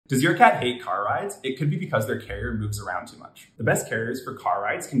Does your cat hate car rides? It could be because their carrier moves around too much. The best carriers for car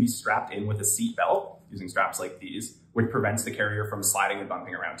rides can be strapped in with a seat belt, using straps like these, which prevents the carrier from sliding and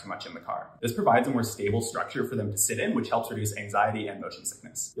bumping around too much in the car. This provides a more stable structure for them to sit in, which helps reduce anxiety and motion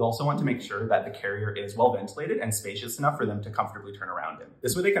sickness. You'll also want to make sure that the carrier is well ventilated and spacious enough for them to comfortably turn around in.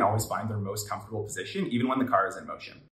 This way they can always find their most comfortable position, even when the car is in motion.